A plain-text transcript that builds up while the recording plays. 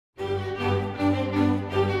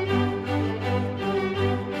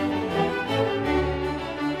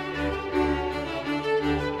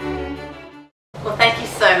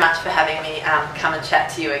come and chat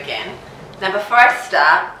to you again. Now before I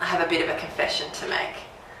start, I have a bit of a confession to make.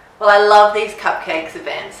 Well, I love these cupcakes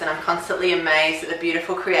events and I'm constantly amazed at the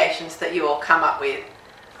beautiful creations that you all come up with.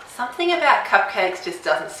 Something about cupcakes just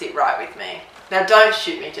doesn't sit right with me. Now don't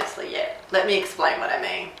shoot me just yet. Let me explain what I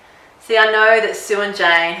mean. See, I know that Sue and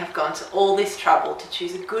Jane have gone to all this trouble to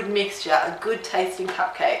choose a good mixture, a good tasting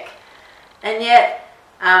cupcake. And yet,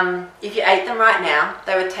 if you ate them right now,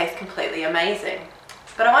 they would taste completely amazing.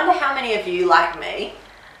 But I wonder how many of you, like me,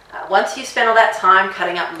 once you spend all that time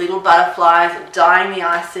cutting up little butterflies and dyeing the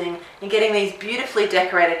icing and getting these beautifully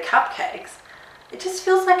decorated cupcakes, it just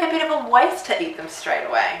feels like a bit of a waste to eat them straight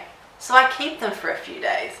away. So I keep them for a few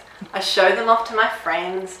days. I show them off to my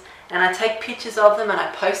friends and I take pictures of them and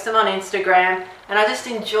I post them on Instagram and I just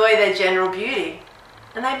enjoy their general beauty.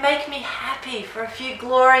 And they make me happy for a few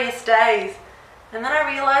glorious days. And then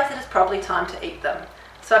I realise that it's probably time to eat them.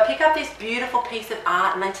 So I pick up this beautiful piece of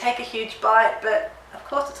art and I take a huge bite, but of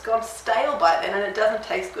course it's gone stale by then and it doesn't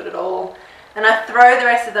taste good at all. And I throw the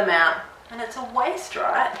rest of them out and it's a waste,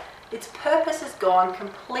 right? Its purpose is gone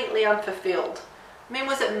completely unfulfilled. I mean,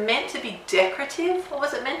 was it meant to be decorative or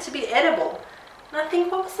was it meant to be edible? And I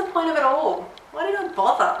think, what was the point of it all? Why did I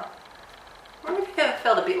bother? I wonder if you've ever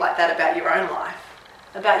felt a bit like that about your own life,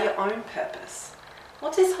 about your own purpose.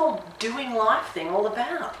 What's this whole doing life thing all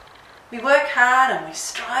about? We work hard and we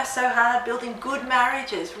strive so hard, building good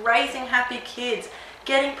marriages, raising happy kids,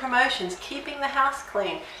 getting promotions, keeping the house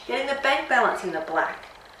clean, getting the bank balance in the black.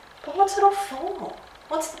 But what's it all for?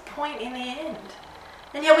 What's the point in the end?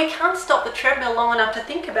 And yet we can't stop the treadmill long enough to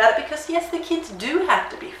think about it because yes, the kids do have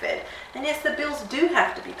to be fed, and yes, the bills do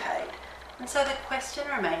have to be paid. And so the question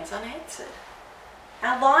remains unanswered.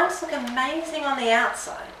 Our lives look amazing on the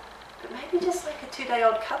outside, but maybe just like a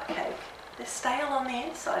 2-day-old cupcake, they're stale on the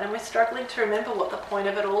inside and we're struggling to remember what the point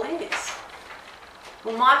of it all is.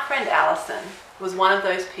 Well, my friend Alison was one of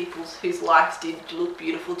those people whose lives did look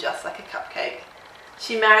beautiful just like a cupcake.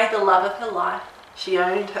 She married the love of her life, she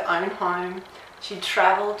owned her own home, she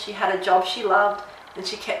travelled, she had a job she loved, and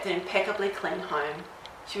she kept an impeccably clean home.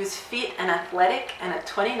 She was fit and athletic, and at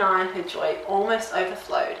 29 her joy almost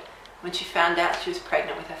overflowed when she found out she was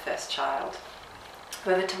pregnant with her first child.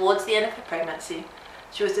 However, towards the end of her pregnancy,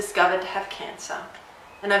 she was discovered to have cancer.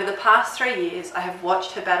 And over the past 3 years, I have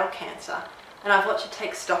watched her battle cancer, and I've watched her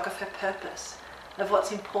take stock of her purpose, of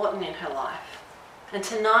what's important in her life. And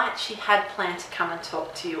tonight she had planned to come and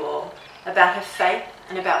talk to you all about her faith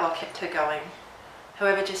and about what kept her going.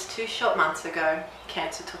 However, just 2 short months ago,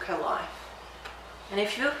 cancer took her life. And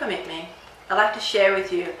if you'll permit me, I'd like to share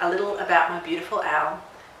with you a little about my beautiful Al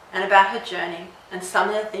and about her journey and some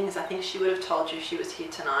of the things I think she would have told you if she was here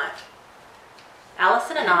tonight.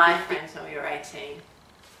 Alison and I were friends when we were 18.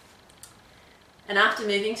 And after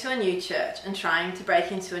moving to a new church and trying to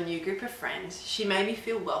break into a new group of friends, she made me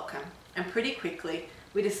feel welcome. And pretty quickly,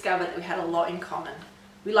 we discovered that we had a lot in common.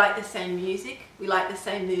 We liked the same music, we liked the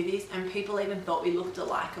same movies, and people even thought we looked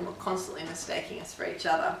alike and were constantly mistaking us for each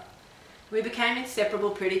other. We became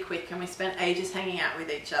inseparable pretty quick and we spent ages hanging out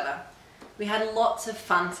with each other. We had lots of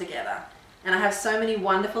fun together, and I have so many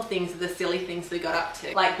wonderful things of the silly things we got up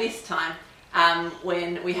to. Like this time,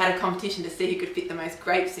 when we had a competition to see who could fit the most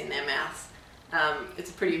grapes in their mouths.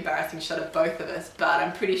 It's a pretty embarrassing shot of both of us, but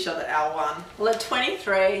I'm pretty sure that Al won. Well, at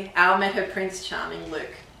 23, Al met her Prince Charming,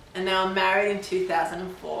 Luke, and they were married in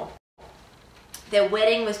 2004. Their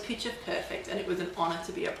wedding was picture perfect and it was an honour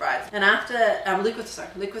to be a bride. And after,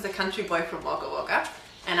 Luke was a country boy from Wagga Wagga,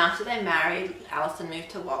 and after they married, Alison moved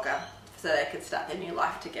to Wagga so they could start their new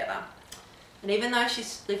life together. And even though she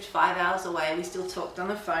lived 5 hours away, we still talked on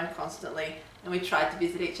the phone constantly and we tried to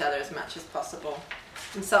visit each other as much as possible.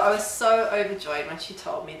 And so I was so overjoyed when she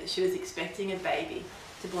told me that she was expecting a baby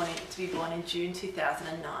to be born in June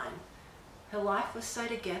 2009. Her life was so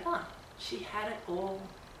together. She had it all.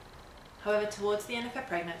 However, towards the end of her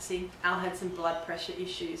pregnancy, Al had some blood pressure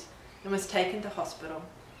issues and was taken to hospital.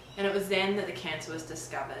 And it was then that the cancer was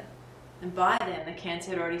discovered. And by then, the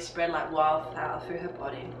cancer had already spread like wildfire through her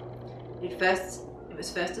body. It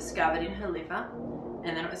was first discovered in her liver,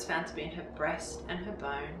 and then it was found to be in her breast and her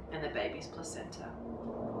bone and the baby's placenta.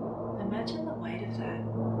 Imagine the weight of that.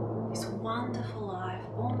 This wonderful life,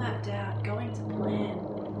 all mapped out, going to plan.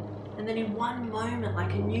 And then in one moment,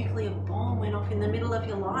 like a nuclear bomb went off in the middle of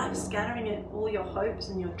your life, scattering all your hopes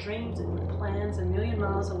and your dreams and your plans a million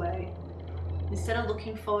miles away. Instead of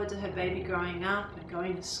looking forward to her baby growing up and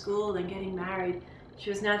going to school and getting married, she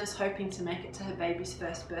was now just hoping to make it to her baby's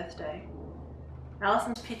first birthday.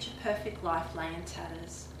 Alison's picture-perfect life lay in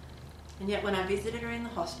tatters. And yet when I visited her in the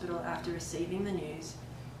hospital after receiving the news,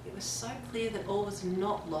 it was so clear that all was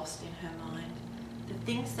not lost in her mind. The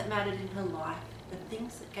things that mattered in her life the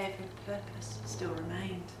things that gave her purpose still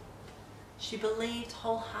remained. She believed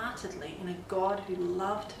wholeheartedly in a God who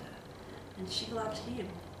loved her, and she loved him.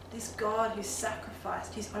 This God who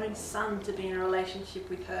sacrificed his own son to be in a relationship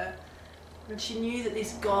with her. And she knew that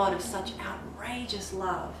this God of such outrageous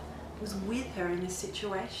love was with her in this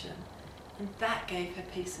situation, and that gave her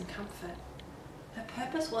peace and comfort. Her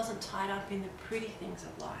purpose wasn't tied up in the pretty things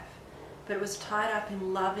of life, but it was tied up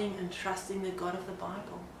in loving and trusting the God of the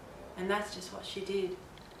Bible. And that's just what she did.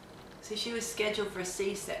 See, she was scheduled for a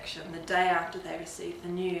C-section the day after they received the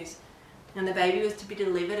news. And the baby was to be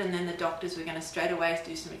delivered, and then the doctors were going to straight away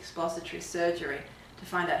do some expository surgery to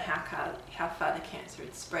find out how far the cancer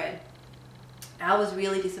had spread. Al was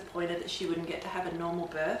really disappointed that she wouldn't get to have a normal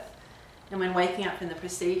birth. And when waking up from the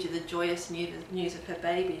procedure, the joyous news of her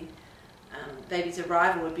baby's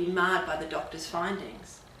arrival would be marred by the doctor's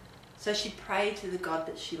findings. So she prayed to the God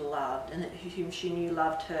that she loved and whom she knew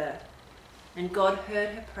loved her. And God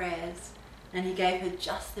heard her prayers, and he gave her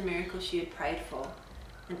just the miracle she had prayed for.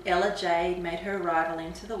 And Ella Jade made her arrival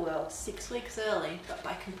into the world 6 weeks early, but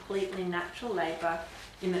by completely natural labour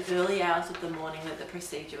in the early hours of the morning that the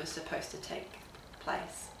procedure was supposed to take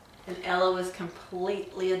place. And Ella was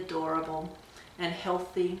completely adorable and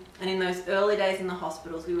healthy, and in those early days in the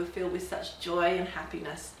hospitals we were filled with such joy and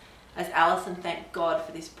happiness as Alison thanked God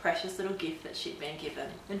for this precious little gift that she'd been given.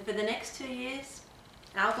 And for the next 2 years,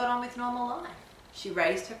 Al got on with normal life. She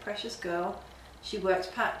raised her precious girl, she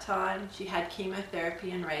worked part-time, she had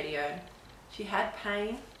chemotherapy and radio, she had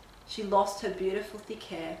pain, she lost her beautiful thick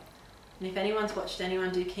hair, and if anyone's watched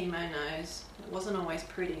anyone do chemo knows, it wasn't always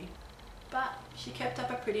pretty. But she kept up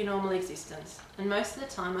a pretty normal existence, and most of the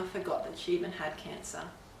time I forgot that she even had cancer.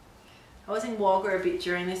 I was in Wagga a bit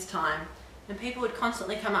during this time, and people would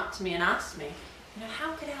constantly come up to me and ask me,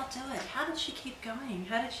 how could Al do it? How did she keep going?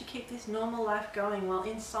 How did she keep this normal life going while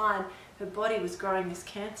inside her body was growing this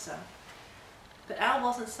cancer? But Al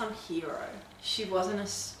wasn't some hero. She wasn't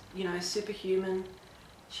a superhuman.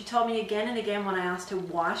 She told me again and again when I asked her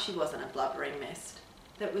why she wasn't a blubbering mess,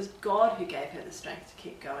 that it was God who gave her the strength to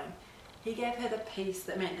keep going. He gave her the peace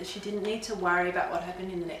that meant that she didn't need to worry about what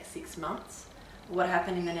happened in the next 6 months or what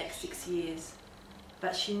happened in the next 6 years.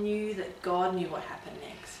 But she knew that God knew what happened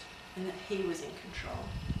next and that he was in control.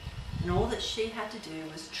 And all that she had to do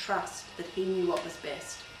was trust that he knew what was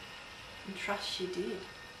best. And trust she did.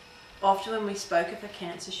 Often when we spoke of her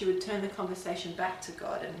cancer, she would turn the conversation back to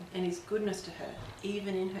God and his goodness to her,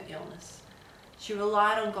 even in her illness. She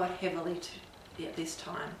relied on God heavily at this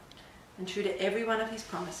time. And true to every one of his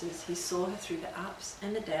promises, he saw her through the ups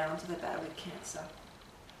and the downs of a battle with cancer.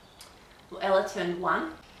 Well, Ella turned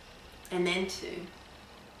 1 and then 2.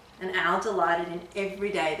 And Al delighted in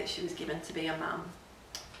every day that she was given to be a mum.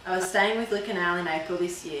 I was staying with Luke and Al in April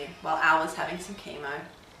this year while Al was having some chemo.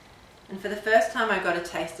 And for the first time I got a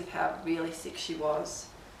taste of how really sick she was.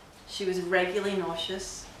 She was regularly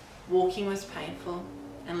nauseous, walking was painful,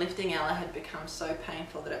 and lifting Ella had become so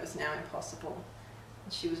painful that it was now impossible.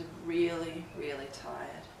 And she was really, really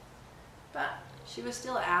tired. But she was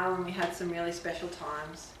still Al, and we had some really special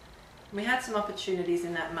times. And we had some opportunities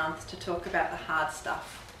in that month to talk about the hard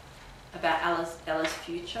stuff, about Ella's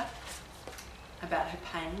future, about her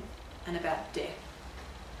pain, and about death.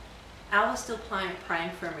 Al was still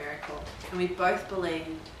praying for a miracle, and we both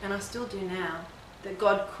believed, and I still do now, that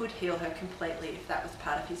God could heal her completely if that was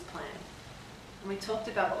part of his plan. And we talked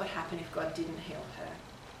about what would happen if God didn't heal her.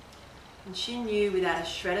 And she knew without a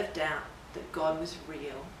shred of doubt that God was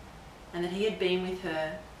real, and that he had been with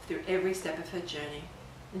her through every step of her journey.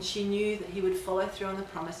 And she knew that he would follow through on the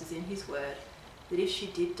promises in his word, that if she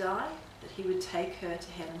did die, that he would take her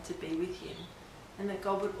to heaven to be with him, and that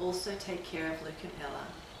God would also take care of Luke and Ella.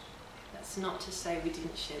 That's not to say we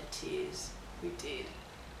didn't shed tears. We did.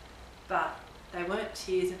 But they weren't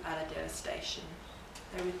tears of utter devastation.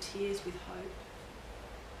 They were tears with hope.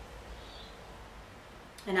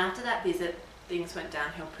 And after that visit, things went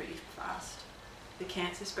downhill pretty fast. The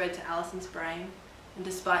cancer spread to Alison's brain, and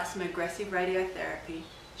despite some aggressive radiotherapy,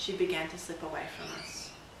 she began to slip away from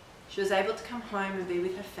us. She was able to come home and be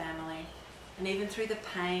with her family, and even through the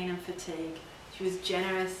pain and fatigue, she was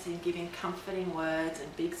generous in giving comforting words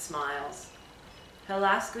and big smiles. Her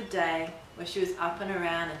last good day, where she was up and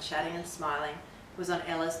around and chatting and smiling, was on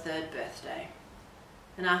Ella's 3rd birthday.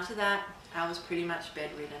 And after that, I was pretty much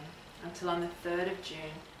bedridden, until on the 3rd of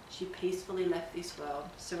June, she peacefully left this world,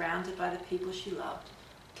 surrounded by the people she loved,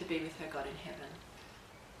 to be with her God in heaven.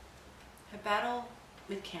 Her battle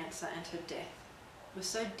with cancer and her death was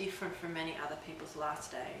so different from many other people's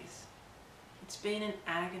last days. It's been an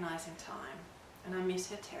agonizing time, and I miss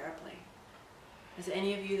her terribly, as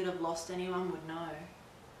any of you that have lost anyone would know.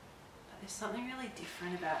 But there's something really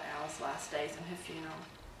different about Al's last days and her funeral.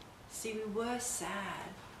 See, we were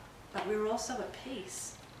sad, but we were also at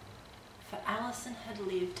peace. For Alison had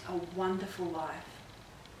lived a wonderful life,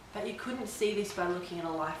 but you couldn't see this by looking at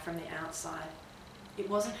a life from the outside. It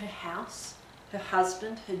wasn't her house, her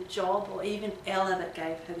husband, her job, or even Ella that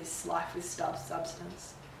gave her this life with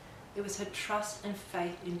substance. It was her trust and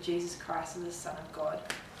faith in Jesus Christ as the Son of God.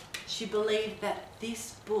 She believed that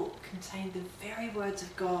this book contained the very words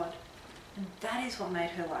of God, and that is what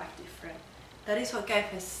made her life different. That is what gave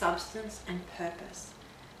her substance and purpose.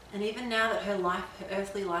 And even now that her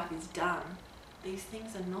earthly life is done, these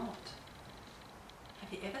things are not.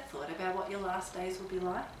 Have you ever thought about what your last days will be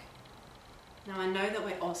like? Now, I know that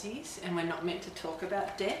we're Aussies and we're not meant to talk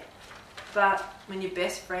about death, but when your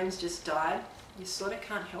best friends just died, you sort of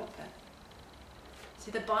can't help it.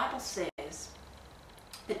 See, the Bible says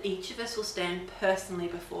that each of us will stand personally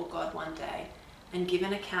before God one day and give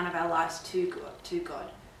an account of our lives to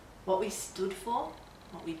God. What we stood for,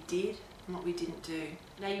 what we did, and what we didn't do.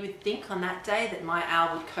 Now, you would think on that day that my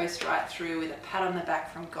Al would coast right through with a pat on the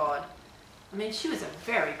back from God. I mean, she was a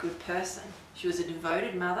very good person. She was a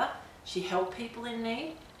devoted mother. She helped people in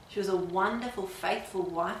need. She was a wonderful, faithful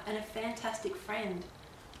wife and a fantastic friend.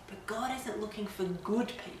 But God isn't looking for good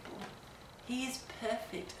people. He is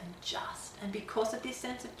perfect and just. And because of this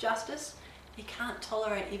sense of justice, He can't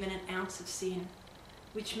tolerate even an ounce of sin.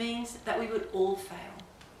 Which means that we would all fail.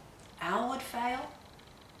 Al would fail,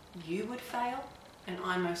 you would fail, and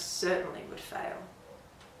I most certainly would fail.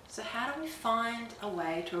 So how do we find a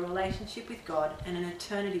way to a relationship with God and an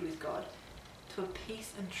eternity with God, to a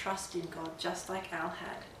peace and trust in God just like Al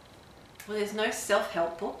had? Well, there's no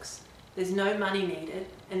self-help books, there's no money needed,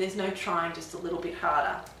 and there's no trying just a little bit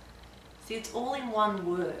harder. See, it's all in one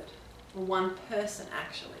word, or one person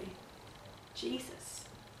actually, Jesus.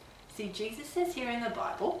 See, Jesus says here in the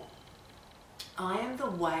Bible, I am the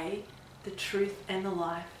way, the truth, and the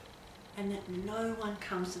life, and that no one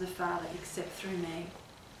comes to the Father except through me.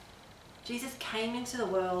 Jesus came into the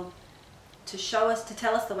world to tell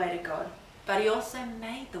us the way to God, but He also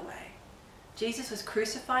made the way. Jesus was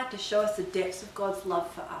crucified to show us the depths of God's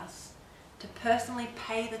love for us, to personally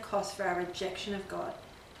pay the cost for our rejection of God,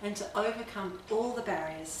 and to overcome all the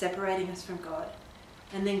barriers separating us from God.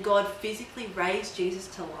 And then God physically raised Jesus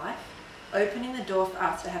to life, opening the door for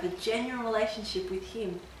us to have a genuine relationship with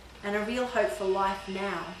Him and a real hope for life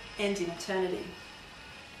now and in eternity.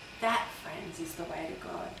 That, friends, is the way to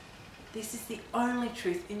God. This is the only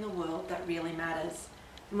truth in the world that really matters.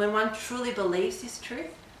 And when one truly believes this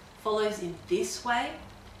truth, follows in this way,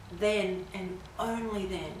 then and only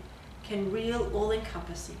then can real,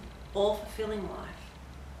 all-encompassing, all-fulfilling life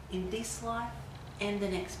in this life and the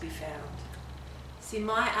next be found. See,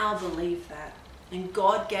 my Al believed that, and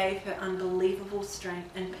God gave her unbelievable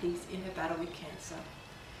strength and peace in her battle with cancer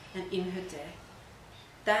and in her death.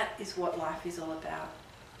 That is what life is all about,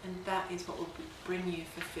 and that is what will bring you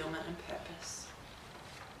fulfillment and purpose.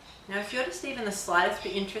 Now, if you're just even the slightest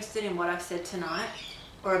bit interested in what I've said tonight,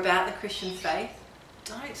 or about the Christian faith,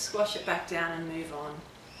 don't squash it back down and move on.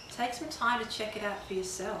 Take some time to check it out for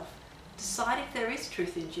yourself. Decide if there is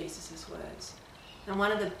truth in Jesus' words. And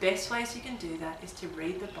one of the best ways you can do that is to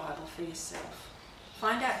read the Bible for yourself.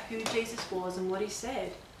 Find out who Jesus was and what He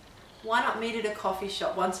said. Why not meet at a coffee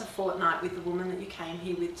shop once a fortnight with the woman that you came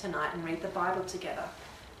here with tonight and read the Bible together,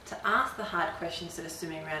 to ask the hard questions that are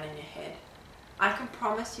swimming around in your head. I can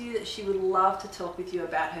promise you that she would love to talk with you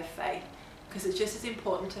about her faith, because it's just as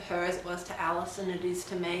important to her as it was to Alison and it is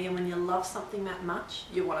to me, and when you love something that much,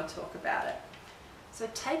 you want to talk about it. So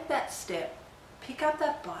take that step, pick up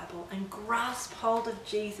that Bible and grasp hold of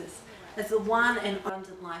Jesus as the one and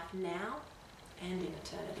abundant life now and in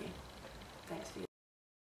eternity. Thanks for your